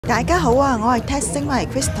大家好啊，我係 Testing 我係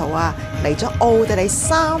Crystal 啊，嚟咗奧地利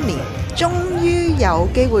3年，終於有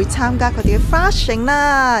機會參加佢哋嘅 Fasching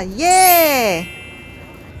啦，耶！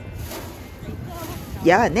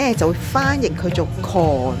有人呢就會翻譯佢做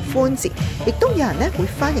狂歡節，亦都有人呢會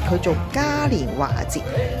翻譯佢做嘉年華節。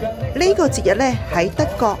呢個節日呢喺德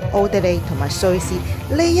國、奧地利同埋瑞士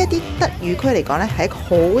呢一啲德語區嚟講呢係一個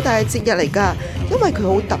好大嘅節日嚟㗎，因為佢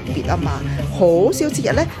好特別啊嘛，好少節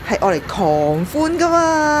日呢係愛嚟狂歡㗎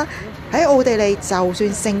嘛。喺奧地利，就算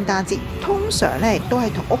聖誕節，通常呢都係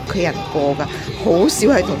同屋企人過㗎，好少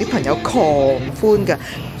係同啲朋友狂歡㗎。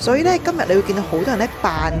所以呢，今日你會見到好多人呢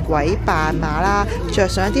扮鬼扮馬啦，着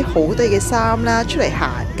上一啲好得意嘅衫啦，出嚟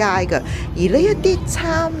行街㗎。而呢一啲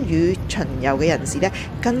參與巡遊嘅人士呢，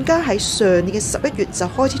更加喺上年嘅11月就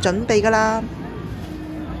開始準備㗎啦。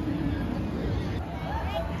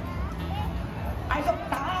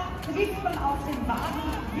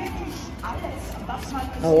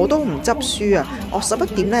我都唔執輸啊！我11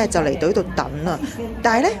點呢就嚟到呢度等啦。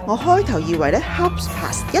但係呢，我開頭以為呢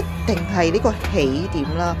Hauptplatz 一定係呢個起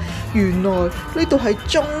點啦，原來呢度係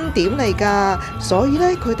終點嚟㗎。所以呢，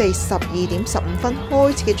佢哋12點15分開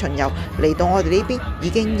始嘅巡遊嚟到我哋呢邊已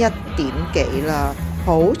經1點幾啦。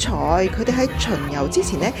好彩佢哋喺巡遊之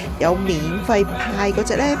前呢，有免費派嗰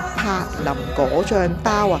隻呢柏林果醬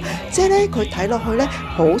包啊，即係呢，佢睇落去呢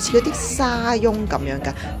好似嗰啲沙翁咁樣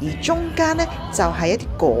㗎，而中間呢就係一啲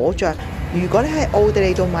果醬。如果你喺奧地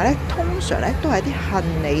利度買呢，通常呢都係啲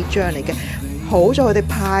杏梨醬嚟嘅。好在佢哋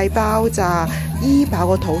派包咋，醫飽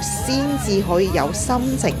個肚先至可以有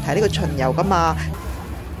心情睇呢個巡遊㗎嘛。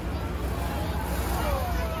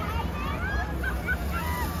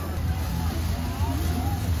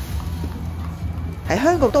喺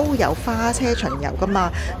香港都有花車巡遊㗎嘛，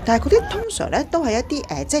但係嗰啲通常咧都係一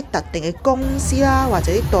啲即係特定嘅公司啦，或者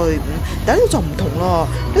啲隊伍。但係呢度就唔同咯，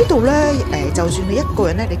呢度咧就算你一個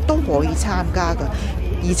人咧，你都可以參加㗎。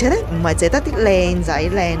而且咧唔係淨係得啲靚仔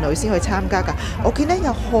靚女先去參加㗎，我見咧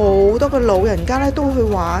有好多個老人家咧都會去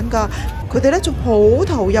玩㗎。佢哋咧仲好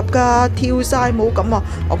投入㗎，跳晒舞咁啊！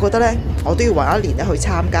我覺得咧我都要玩1年咧去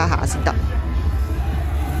參加下先得。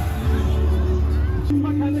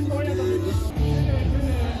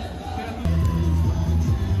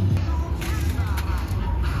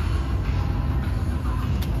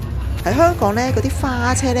喺香港呢，嗰啲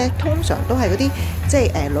花車呢，通常都係嗰啲即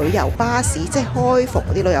係旅遊巴士，即係開篷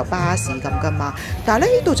嗰啲旅遊巴士咁噶嘛。但係呢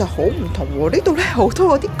度就好唔同喎，呢度呢好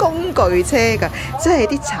多嗰啲工具車㗎，即係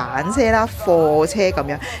啲鏟車啦、貨車咁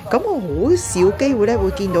樣。咁我好少機會呢會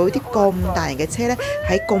見到啲咁大型嘅車呢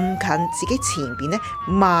喺咁近自己前邊呢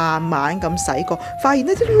慢慢咁駛過，發現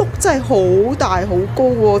呢啲轆真係好大好高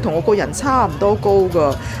喎，同我個人差唔多高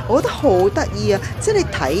㗎。我覺得好得意啊！即係你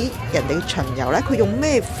睇人哋巡遊呢，佢用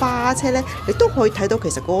咩花車呢，你都可以睇到其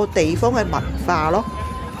實嗰個地方嘅文化咯。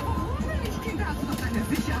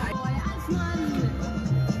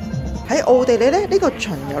喺奧地利呢，呢個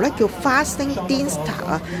巡遊呢叫 Faschingsdienstag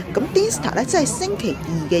啊。咁 Dienstag 呢即係星期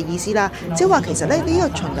二嘅意思啦，即係話其實呢呢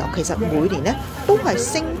個巡遊其實每年呢都係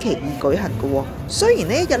星期二舉行嘅喎。雖然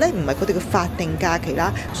呢一日呢唔係佢哋嘅法定假期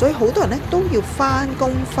啦，所以好多人呢都要返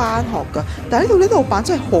工返學㗎。但係呢度呢老闆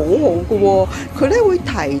真係好好嘅喎，佢呢會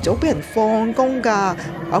提早俾人放工㗎。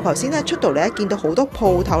我頭先呢出到嚟呢，見到好多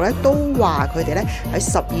鋪頭呢都話佢哋呢喺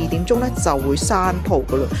12點鐘呢就會閂鋪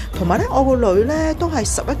㗎啦。同埋呢，我個女呢都係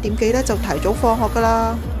11點幾呢就提早放學㗎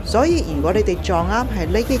啦。所以如果你哋撞啱係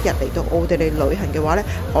呢一日嚟到奧地利旅行嘅話呢，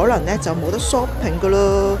可能呢就冇得 shopping 㗎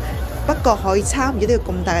啦。不過可以參與呢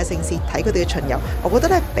個咁大嘅盛事，睇佢哋嘅巡遊，我覺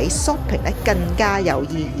得呢比 shopping 呢更加有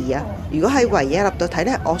意義啊！如果喺維也納度睇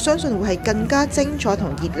呢，我相信會係更加精彩同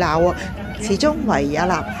熱鬧啊！始終維也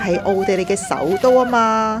納係奧地利嘅首都啊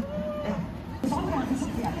嘛。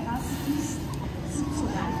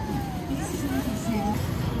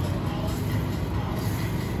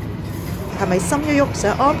係咪心喐喐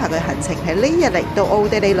想安排佢行程喺呢日嚟到奧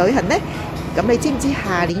地利旅行呢？咁你知唔知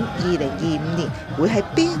下年2025年會係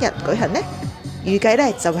邊日舉行呢？預計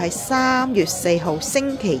呢就係3月4號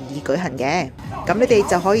星期二舉行嘅。咁你哋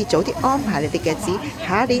就可以早啲安排你哋嘅日子，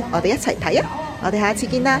下一年我哋一齊睇啊！我哋下次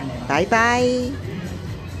見啦，拜拜。